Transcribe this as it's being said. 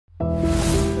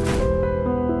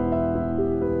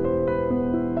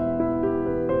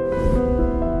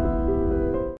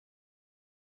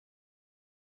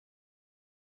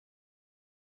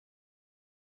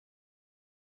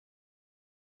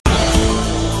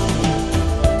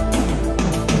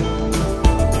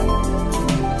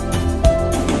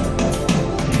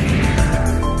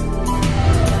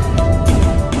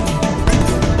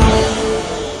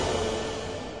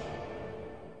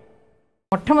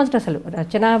మొట్టమొదటి అసలు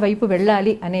రచన వైపు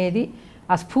వెళ్ళాలి అనేది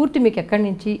ఆ స్ఫూర్తి మీకు ఎక్కడి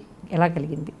నుంచి ఎలా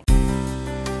కలిగింది?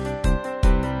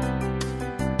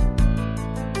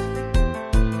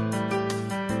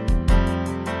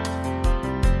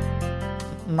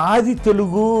 నాది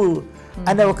తెలుగు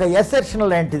అనే ఒక ఎసెర్షన్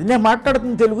లాంటిది. నేను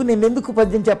మాట్లాడుతున్న తెలుగు, నేను ఎందుకు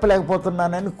పద్యం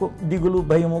చెప్పలేకపోతున్నానని దిగులు,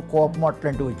 భయము, కోపం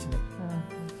అట్లాంటివి వచ్చినాయి.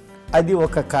 అది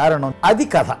ఒక కారణం. అది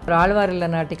కథ. రాళ్ళవారిల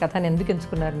నాటి కథని ఎందుకు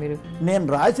ఎంచుకున్నారు మీరు? నేను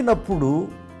రాసినప్పుడు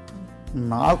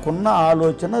నాకున్న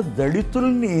ఆలోచన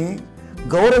దళితుల్ని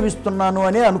గౌరవిస్తున్నాను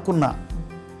అని అనుకున్నా.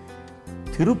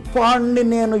 తిరుప్పాణ్ణి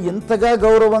నేను ఇంతగా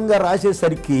గౌరవంగా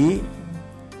రాసేసరికి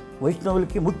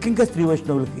వైష్ణవులకి, ముఖ్యంగా స్త్రీ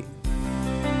వైష్ణవులకి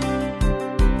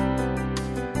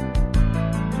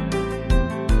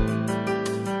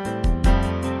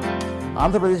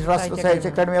ఆంధ్రప్రదేశ్ రాష్ట్ర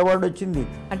సాహిత్య అకాడమీ అవార్డు వచ్చింది.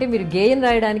 అంటే మీరు గేయం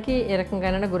రాయడానికి ఏ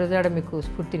రకంగానైనా గురజాడ మీకు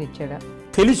స్ఫూర్తినిచ్చాడా?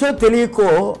 తెలుసో తెలియకో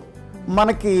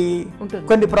మనకి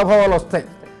కొన్ని ప్రభావాలు వస్తాయి.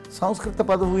 సంస్కృత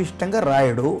పదవు ఇష్టంగా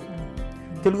రాయడు,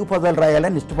 తెలుగు పదాలు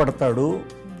రాయాలని ఇష్టపడతాడు.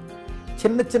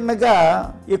 చిన్న చిన్నగా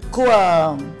ఎక్కువ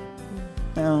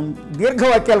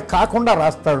దీర్ఘవాక్యాలు కాకుండా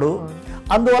రాస్తాడు.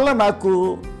 అందువల్ల నాకు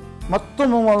మొత్తం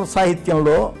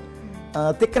సాహిత్యంలో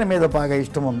తిక్కన మీద బాగా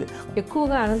ఇష్టం ఉంది.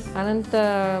 ఎక్కువగా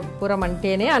అనంతపురం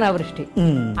అంటేనే అనావృష్టి,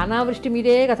 అనావృష్టి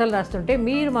మీదే కథలు రాస్తుంటే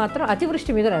మీరు మాత్రం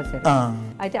అతివృష్టి మీద రాశారు.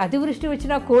 అయితే అతివృష్టి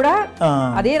వచ్చినా కూడా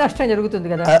అదే నష్టం జరుగుతుంది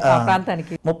కదా ఆ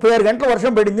ప్రాంతానికి. 36 గంటల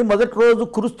వర్షం పడింది. మొదటి రోజు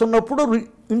కురుస్తున్నప్పుడు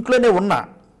ఇంట్లోనే ఉన్నా.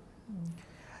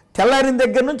 తెల్లారిన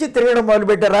దగ్గర నుంచి తిరగడం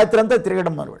మొదలుపెట్టారు, రాత్రి అంతా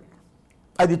తిరగడం మొదలుపెట్టారు.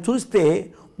 అది చూస్తే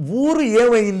ఊరు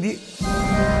ఏమైంది,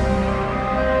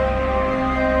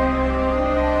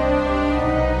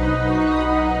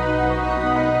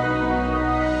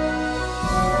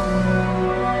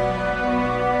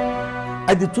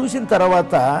 అది చూసిన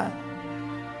తర్వాత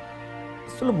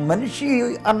అసలు మనిషి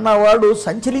అన్నవాడు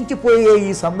సంచలించిపోయే ఈ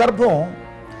సందర్భం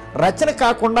రచన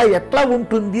కాకుండా ఎట్లా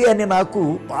ఉంటుంది అని నాకు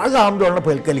బాగా ఆందోళన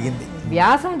కలిగింది.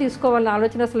 వ్యాసం తీసుకోవాలన్న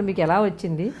ఆలోచన అసలు మీకు ఎలా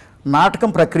వచ్చింది? నాటకం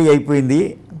ప్రక్రియ అయిపోయింది,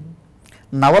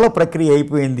 నవల ప్రక్రియ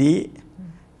అయిపోయింది,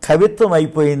 కవిత్వం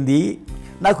అయిపోయింది.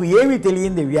 నాకు ఏమీ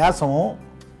తెలియంది వ్యాసం.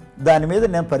 దాని మీద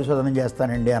నేను పరిశోధన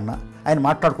చేస్తానండి అన్న. ఆయన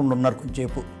మాట్లాడుకుంటూ ఉన్నారు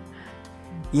కొంచెంసేపు.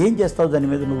 ఏం చేస్తావు దాని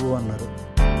మీద నువ్వు అన్నారు.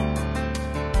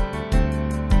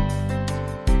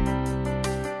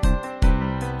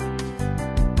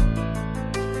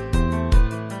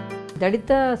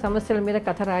 దళిత సమస్యల మీద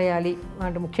కథ రాయాలి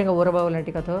అంటే ముఖ్యంగా ఊరబావు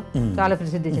లాంటి కథ చాలా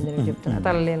ప్రసిద్ధి చెందిన చెప్తున్నా,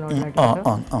 తలలేని లాంటి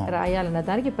కథ రాయాలన్న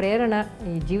దానికి ప్రేరణ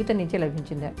ఈ జీవితం నుంచే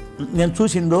లభించిందా? నేను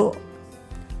చూసిందో,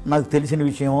 నాకు తెలిసిన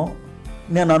విషయమో,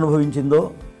 నేను అనుభవించిందో,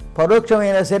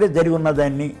 పరోక్షమైనా సరే జరిగి ఉన్న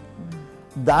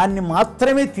దాన్ని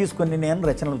మాత్రమే తీసుకొని నేను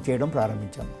రచనలు చేయడం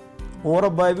ప్రారంభించాను.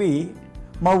 ఊరబావి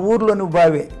మా ఊర్లోని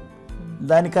బావే,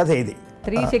 దాని కథ ఇది.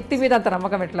 స్త్రీ శక్తి మీద అంత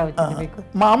నమ్మకం ఎట్లా వచ్చింది మీకు?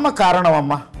 మా అమ్మ కారణం.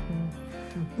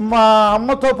 మా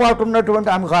అమ్మతో పాటు ఉన్నటువంటి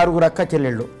ఆమెకు 6 అక్క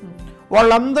చెల్లెళ్ళు.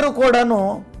 వాళ్ళందరూ కూడాను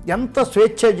ఎంత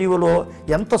స్వేచ్ఛాజీవులో,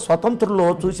 ఎంత స్వతంత్రులో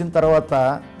చూసిన తర్వాత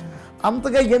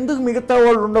అంతగా ఎందుకు మిగతా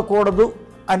వాళ్ళు ఉండకూడదు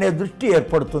అనే దృష్టి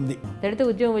ఏర్పడుతుంది. దళిత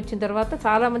ఉద్యమం వచ్చిన తర్వాత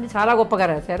చాలా మంది చాలా గొప్పగా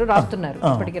రాశారు, రాస్తున్నారు,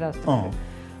 ఇప్పటికీ రాస్తున్నారు.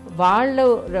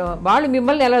 వాళ్ళు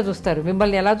మిమ్మల్ని ఎలా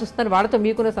చూస్తారు? వాళ్ళతో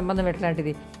మీకున్న సంబంధం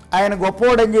ఎట్లాంటిది? ఆయన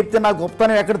గొప్పవాడు అని చెప్తే నా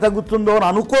గొప్పతనం ఎక్కడ తగ్గుతుందో అని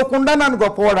అనుకోకుండా నన్ను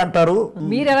గొప్పవాడు అంటారు.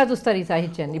 మీరు ఎలా చూస్తారు ఈ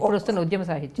సాహిత్యాన్ని, ఇప్పుడు వస్తున్న ఉద్యమ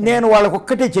సాహిత్యం? నేను వాళ్ళకి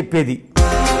ఒక్కటే చెప్పేది,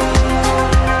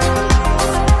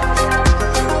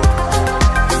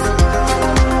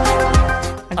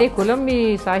 అంటే కులం మీ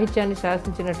సాహిత్యాన్ని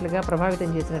శాసించినట్లుగా, ప్రభావితం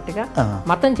చేసినట్టుగా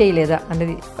మతం చేయలేదా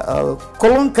అన్నది.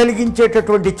 కులం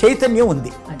కలిగించేటటువంటి చైతన్యం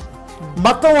ఉంది,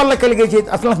 మతం వల్ల కలిగే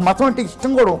అసలు నాకు మతం అంటే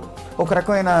ఇష్టం కూడా, ఒక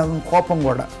రకమైన కోపం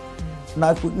కూడా.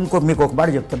 నాకు మీకు ఒక మాట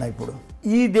చెప్తున్నా. ఇప్పుడు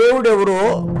ఈ దేవుడు ఎవరో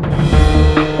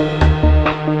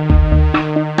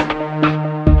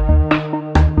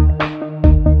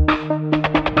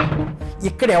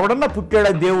ఇక్కడ ఎవడన్నా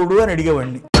పుట్టాడా దేవుడు అని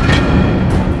అడిగేవాడిని.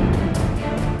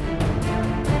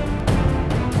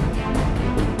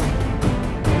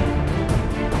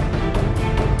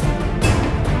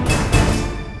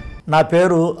 నా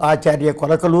పేరు ఆచార్య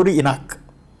కొలకలూరి ఇనాక్.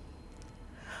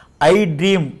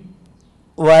 iDream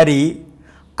వారి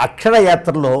అక్షర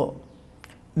యాత్రలో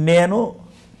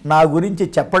నా గురించి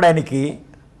చెప్పడానికి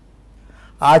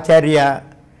ఆచార్య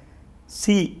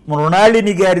సి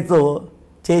మృణాళిని గారితో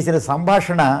చేసిన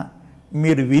సంభాషణ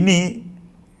మీరు విని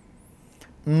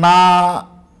నా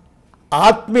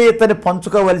ఆత్మీయతని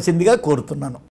పంచుకోవలసిందిగా కోరుతున్నాను.